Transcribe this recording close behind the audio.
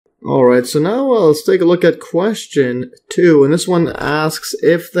Alright, so now let's take a look at question 2, and this one asks,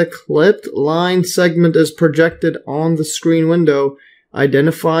 if the clipped line segment is projected on the screen window,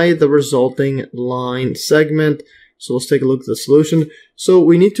 identify the resulting line segment. So let's take a look at the solution. So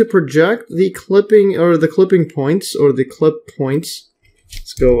we need to project the clipping, or the clipping points, or the clip points.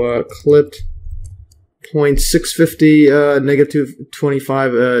 Let's go clipped point 650, negative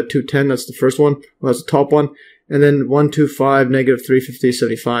 25, 210, that's the first one, well, that's the top one. And then 125, negative 350,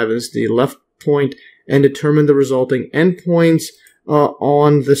 75 is the left point, and determine the resulting endpoints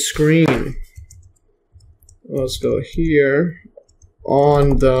on the screen. Let's go here,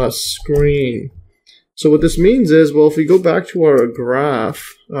 on the screen. So what this means is, well, if we go back to our graph,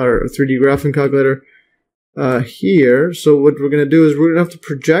 our 3D graphing calculator here, so what we're going to do is we're going to have to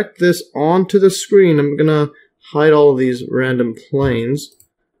project this onto the screen. I'm going to hide all of these random planes.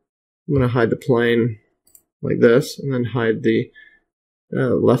 I'm going to hide the plane like this, and then hide the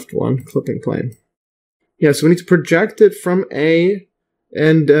left one, clipping plane. Yeah, so we need to project it from A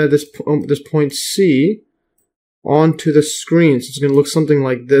and this point C onto the screen. So it's going to look something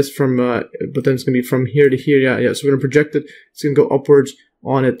like this from, but then it's going to be from here to here. Yeah. So we're going to project it. It's going to go upwards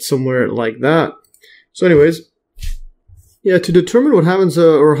on it somewhere like that. So anyways, yeah, to determine what happens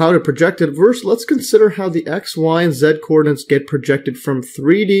or how to project it, first let's consider how the X, Y, and Z coordinates get projected from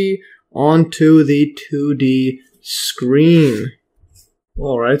 3D onto the 2D screen.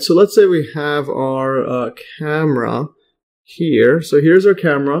 Alright, so let's say we have our camera here. So here's our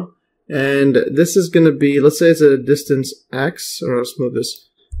camera, and this is going to be, let's say it's at a distance X, or let's move this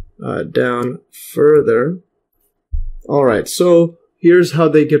down further. Alright, so here's how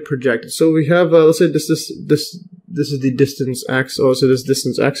they get projected. So we have, let's say this is the distance X, so this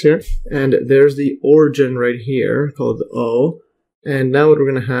distance X here, and there's the origin right here called the O. And now what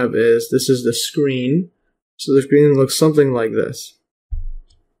we're going to have is, this is the screen. So the screen looks something like this.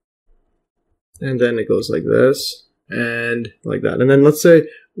 And then it goes like this, and like that. And then let's say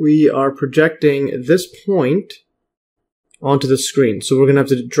we are projecting this point onto the screen. So we're going to have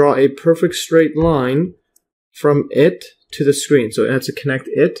to draw a perfect straight line from it to the screen. So it has to connect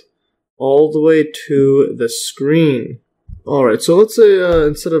it all the way to the screen. Alright, so let's say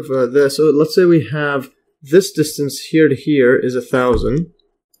instead of this, so let's say we have this distance here to here is 1,000.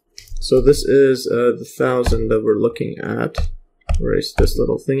 So this is the 1,000 that we're looking at. Erase this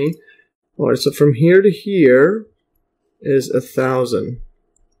little thingy. Alright, so from here to here is 1,000.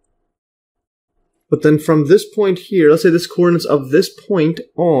 But then from this point here, let's say this coordinates of this point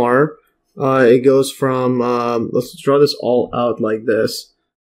are, it goes from, let's draw this all out like this.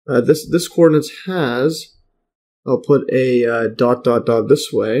 This coordinates has, I'll put a dot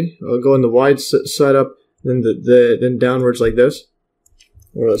this way. I'll go in the wide side up, then downwards like this.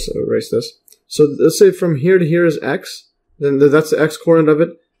 Or let's erase this. So let's say from here to here is X. Then that's the X coordinate of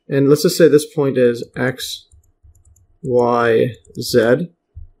it. And let's just say this point is X, Y, Z.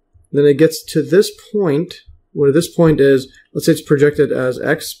 Then it gets to this point, where this point is, let's say it's projected as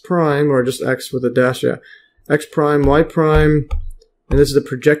X prime, or just X with a dash, yeah. X prime, Y prime, and this is the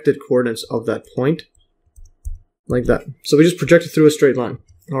projected coordinates of that point. Like that. So we just project it through a straight line.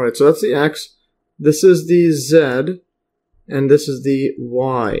 Alright, so that's the X. This is the Z, and this is the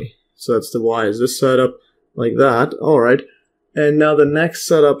Y. So that's the Y. Is this set up like that? Alright. And now the next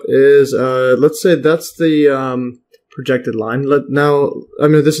setup is, let's say that's the projected line.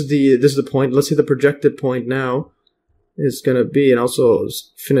 This is the point. Let's say the projected point now is going to be, and also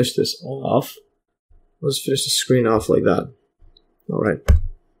let's finish this off. Let's finish the screen off like that. Alright.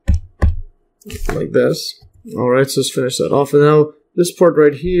 Like this. Alright, so let's finish that off. And now this part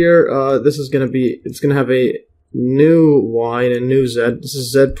right here, this is going to be, it's going to have a new Y and a new Z. This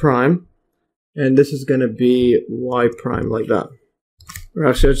is Z prime. And this is going to be Y prime, like that. Or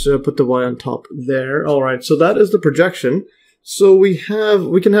actually, I should put the Y on top there. Alright, so that is the projection. So we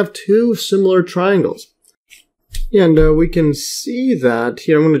can have two similar triangles. Yeah, and we can see that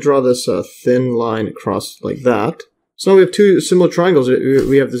here. I'm going to draw this thin line across like that. So now we have two similar triangles.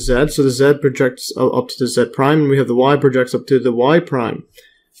 We have the Z, so the Z projects up to the Z prime, and we have the Y projects up to the Y prime.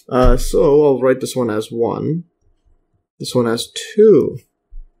 So I'll write this one as 1. This one as 2.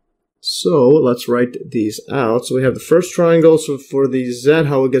 So let's write these out. So we have the first triangle. So for the Z,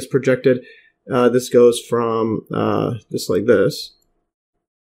 how it gets projected, this goes from this like this.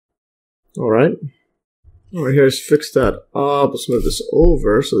 Alright. Alright, here's fix that up. Let's move this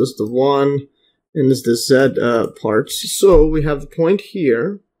over. So this is the 1, and this is the Z parts. So we have the point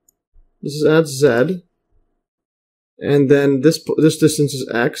here. This is at Z. And then this distance is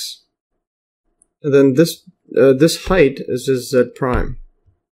X. And then this height is just Z prime.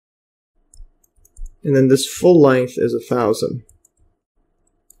 And then this full length is 1,000.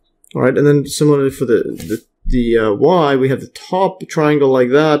 All right, and then similarly for the y, we have the top triangle like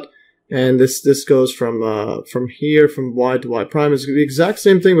that, and this goes from here, from y to y prime. It's going to be the exact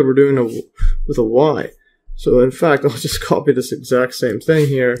same thing, but we're doing with a y. So in fact, I'll just copy this exact same thing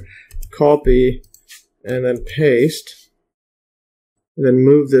here, copy, and then paste, and then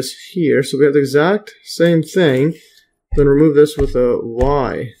move this here. So we have the exact same thing, then remove this with a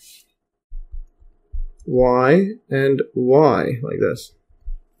y, y, and y, like this.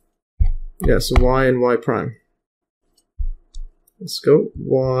 Yeah, so y and y prime. Let's go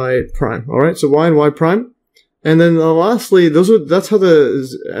y prime. All right, so y and y prime, and then lastly, that's how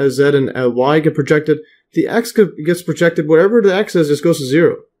the z and y get projected. The x gets projected wherever the x is, just goes to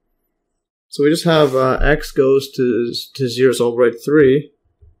 0. So we just have x goes to 0. So I'll write 3.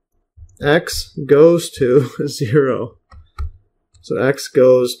 X goes to 0. So x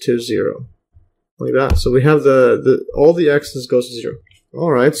goes to 0, like that. So we have all the x's goes to 0.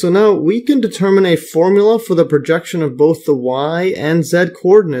 Alright, so now we can determine a formula for the projection of both the y and z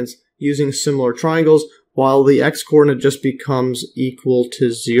coordinates using similar triangles, while the x coordinate just becomes equal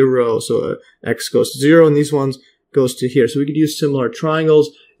to 0. So x goes to 0, and these ones goes to here. So we could use similar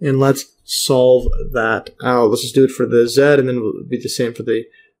triangles, and let's solve that out. Let's just do it for the z, and then it'll be the same for the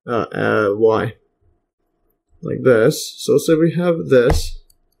y. Like this. So let's say we have this.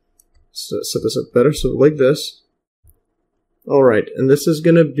 Set this up better. So like this. Alright, and this is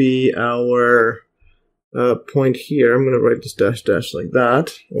going to be our point here. I'm going to write this dash dash like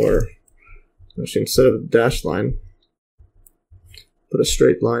that, or actually instead of a dash line, put a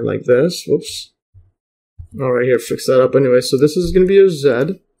straight line like this. Whoops. Alright, here, fix that up anyway. So this is going to be a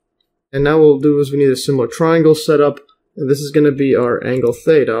z, and now what we'll do is we need a similar triangle set up, and this is going to be our angle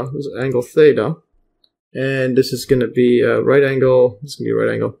theta. This is angle theta, and this is going to be right angle. This is going to be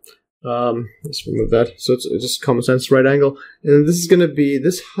right angle. Let's remove that. So it's just common sense, right angle. And then this is going to be,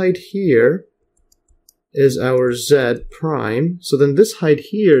 this height here is our z prime. So then this height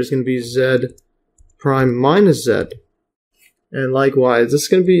here is going to be z prime minus z. And likewise, this is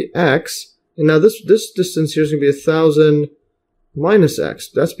going to be x. And now this distance here is going to be 1,000 minus x.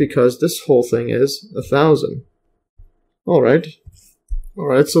 That's because this whole thing is 1,000. Alright.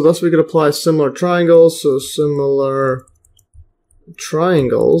 Alright, so thus we could apply similar triangles. So similar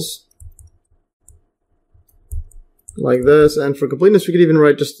triangles like this, and for completeness we could even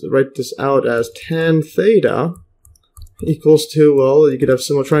write this out as tan theta equals to, well, you could have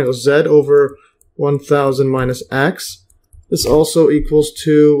similar triangles, z over 1,000 minus x. This also equals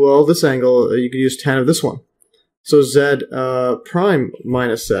to, well, this angle, you could use tan of this one. So z prime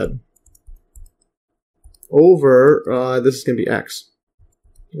minus z over, this is going to be x,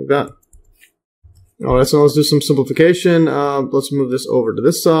 like that. Alright, so let's do some simplification. Let's move this over to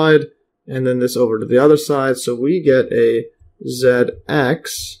this side, and then this over to the other side. So we get a zx,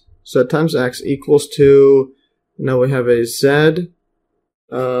 z times x equals to, now we have a z,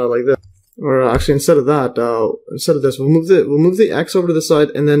 like this. Or actually, instead of that, instead of this, we'll move the x over to the side,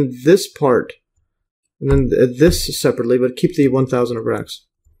 and then this part, and then this separately, but keep the 1,000 over x.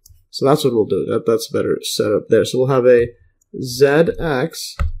 So that's what we'll do. That's a better setup there. So we'll have a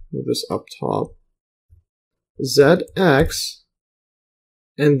zx, move this up top, zx,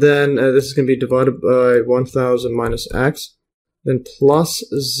 and then this is going to be divided by 1,000 minus x, then plus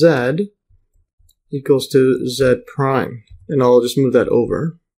z equals to z prime. And I'll just move that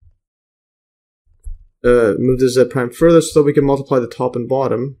over. Move the z prime further so we can multiply the top and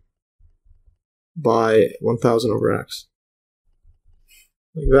bottom by 1,000 over x.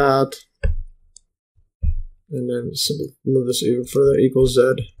 Like that. And then move this even further, equals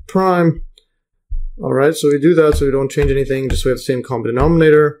z prime. Alright, so we do that so we don't change anything, just so we have the same common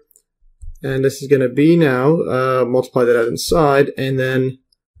denominator. And this is going to be now, multiply that out inside, and then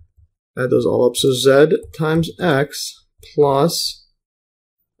add those all up. So z times x plus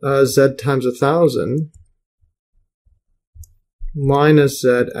z times 1,000 minus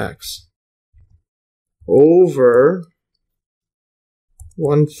zx over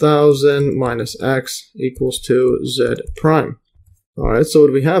 1,000 minus x equals to z prime. Alright, so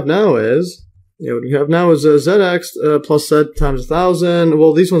what we have now is, what we have now is zx plus z times 1,000.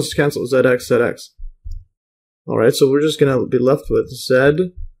 Well, these ones cancel, zx, zx. Alright, so we're just going to be left with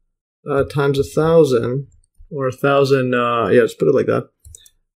z times 1,000, or 1,000, yeah, just put it like that,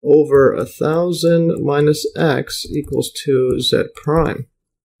 over 1,000 minus x equals to z prime.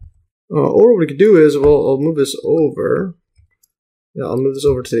 Or what we could do is, well, I'll move this over. Yeah, I'll move this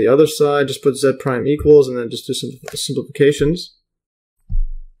over to the other side, just put z prime equals, and then just do some simplifications.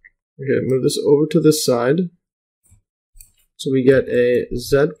 Okay, move this over to this side. So we get a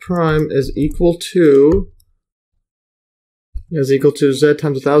z prime is equal to is equal to z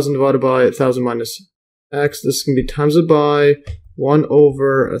times 1,000 divided by 1,000 minus x. This can be times it by 1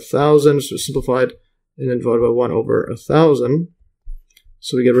 over 1,000, so simplified, and then divided by 1 over 1,000.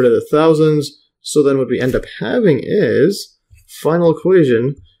 So we get rid of the thousands. So then what we end up having is final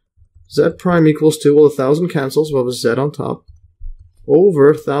equation z prime equals to, well, 1,000 cancels, we'll have a z on top,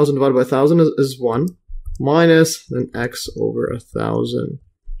 over 1,000 divided by 1,000 is 1, minus then x over 1,000.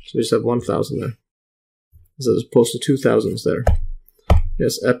 So we just have 1,000 there, as opposed to 2,000s there.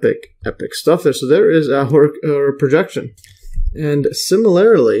 Yes, epic stuff there. So there is our projection. And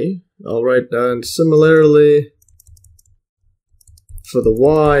similarly, I'll write down similarly for the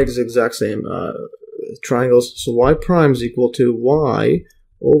y, it's the exact same triangles. So y prime is equal to y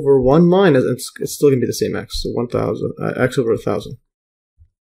over 1 minus, it's still going to be the same x, so 1,000, x over 1,000.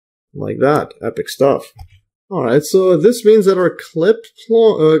 Like that. Epic stuff. Alright, so this means that our clipped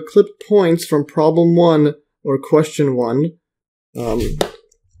points from problem 1 or question 1,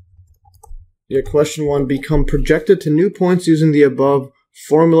 question 1 become projected to new points using the above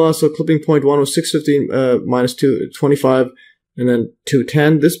formula. So clipping point 1 was 650 minus 225, and then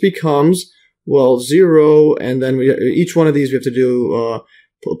 210. This becomes, well, 0, and then each one of these we have to do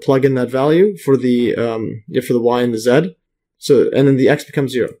plug in that value for the y and the z. So, and then the x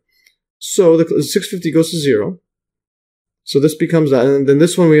becomes 0. So the 650 goes to 0. So this becomes that, and then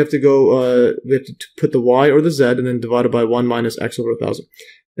this one we have to go, we have to put the y or the z, and then divide it by 1 minus x over 1,000.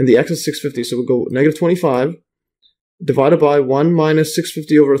 And the x is 650, so we'll go negative 25, divided by 1 minus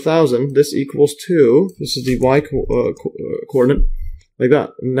 650 over 1,000. This equals to, this is the y coordinate, like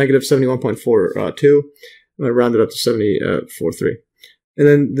that, negative 71.42. I round it up to 74.3. And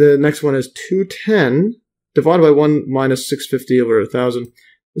then the next one is 210 divided by 1 minus 650 over 1,000.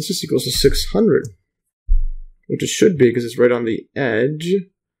 This just equals to 600, which it should be because it's right on the edge.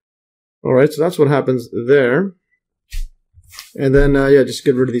 All right, so that's what happens there. And then, yeah, just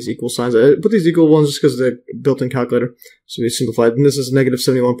get rid of these equal signs. I put these equal ones just because they're built-in calculator. So we simplified. And this is negative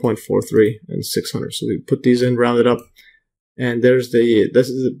 71.43 and 600. So we put these in, round it up. And there's this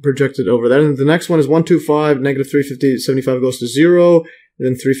is projected over that. And the next one is 125, negative 350, 75 goes to 0. And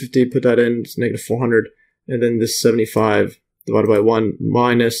then 350, put that in, it's negative 400. And then this 75 divided by 1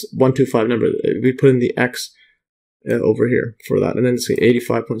 minus 125 number. We put in the x over here for that. And then it's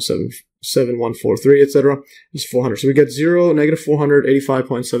 85.7143, etc. is 400. So we get 0, negative 400,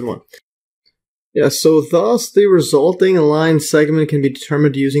 85.71. Yeah, so thus the resulting line segment can be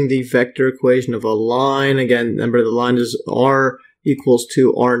determined using the vector equation of a line. Again, remember the line is r equals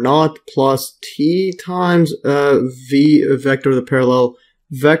to r naught plus t times v vector of the parallel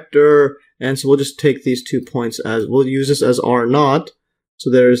vector. And so we'll just take these 2 points as, we'll use this as r naught. So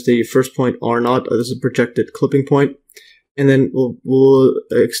there's the first point r naught, this is a projected clipping point. And then we'll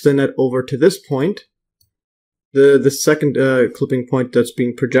extend that over to this point, the second clipping point that's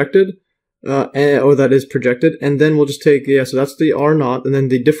being projected. Or that is projected, and then we'll just take, yeah, so that's the r naught, and then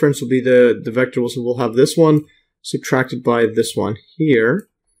the difference will be the vector, so we'll have this one subtracted by this one here.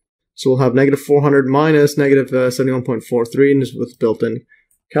 So we'll have negative 400 minus negative 71.43, and this with built-in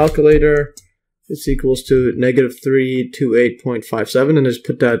calculator. This equals to negative 328.57, and just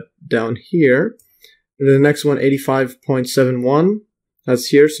put that down here. And then the next one, 85.71, that's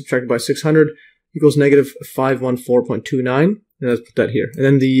here, subtracted by 600, equals negative 514.29. And let's put that here. And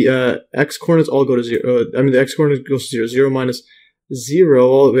then the x coordinates all go to 0. The x coordinate goes to 0. 0 minus 0.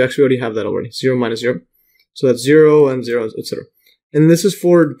 Well, we actually already have that already. 0 minus 0. So that's 0 and 0, etc. And this is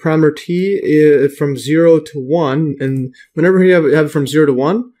for the parameter t from 0 to 1. And whenever you have it from 0 to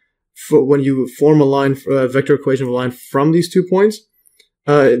 1, when you form a line, vector equation of a line from these 2 points,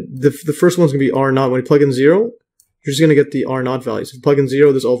 the first one's going to be r naught. When you plug in 0, you're just going to get the r naught value. So if you plug in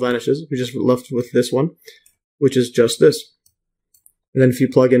 0, this all vanishes. We're just left with this one, which is just this. And then if you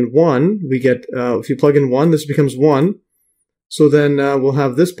plug in 1, we get, if you plug in 1, this becomes 1. So then we'll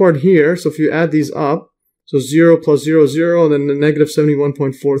have this part here. So if you add these up, so 0 plus 0, 0, and then the negative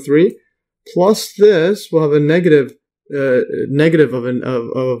 71.43, plus this, we'll have a negative of negative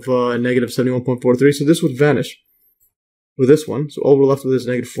 71.43. So this would vanish with this one. So all we're left with is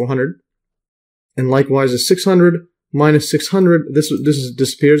negative 400. And likewise, is 600 minus 600, this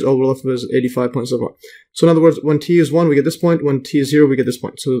disappears. All we're left with is 85.71. So in other words, when t is 1, we get this point. When t is 0, we get this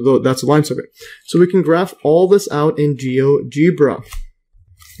point. So that's a line segment. So we can graph all this out in GeoGebra.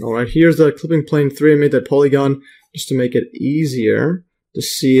 All right, here's the clipping plane 3. I made that polygon just to make it easier to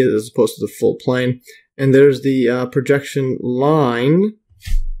see it as opposed to the full plane. And there's the projection line.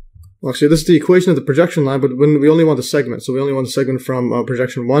 Well, actually, this is the equation of the projection line, but when we only want the segment. So we only want the segment from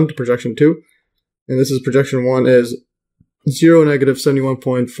projection 1 to projection 2. And this is projection 1 is 0, negative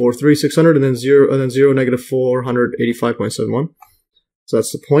 71.43, and then 0, negative 485.71. So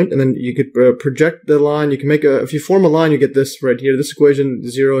that's the point. And then you could project the line. You can make if you form a line, you get this right here. This equation,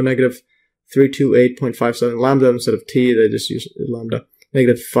 0, negative 328.57 lambda instead of t. They just use lambda.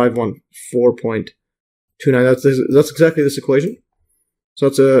 Negative 514.29. That's exactly this equation. So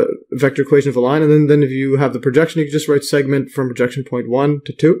that's a vector equation of a line. And then if you have the projection, you can just write segment from projection point 1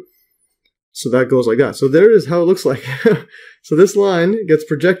 to 2. So that goes like that. So there is how it looks like. So this line gets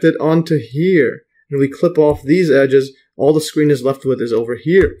projected onto here. And we clip off these edges. All the screen is left with is over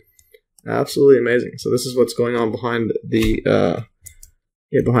here. Absolutely amazing. So this is what's going on behind the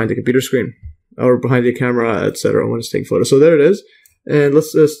computer screen, or behind the camera, etc. when it's taking photos. So there it is. And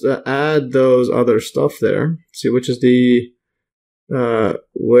let's just add those other stuff there. See which is the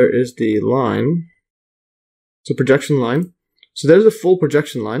where is the line? So projection line. So there's a full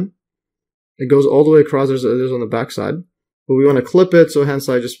projection line. It goes all the way across. There's on the back side. But we want to clip it, so hence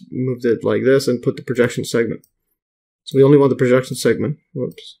I just moved it like this and put the projection segment. So we only want the projection segment.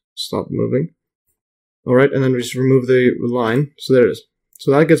 Whoops, stop moving. All right, and then we just remove the line. So there it is.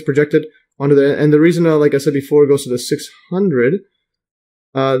 So that gets projected onto the, and the reason, like I said before, it goes to the 600.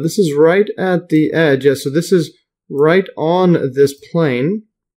 This is right at the edge. Yeah, so this is right on this plane.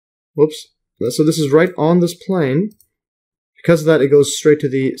 Whoops. So this is right on this plane. Because of that, it goes straight to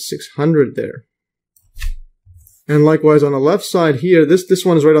the 600 there. And likewise on the left side here, this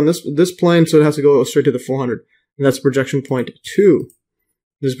one is right on this plane, so it has to go straight to the 400. And that's projection point 2.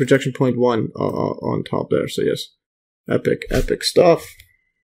 This is projection point 1 on top there. So yes, epic stuff.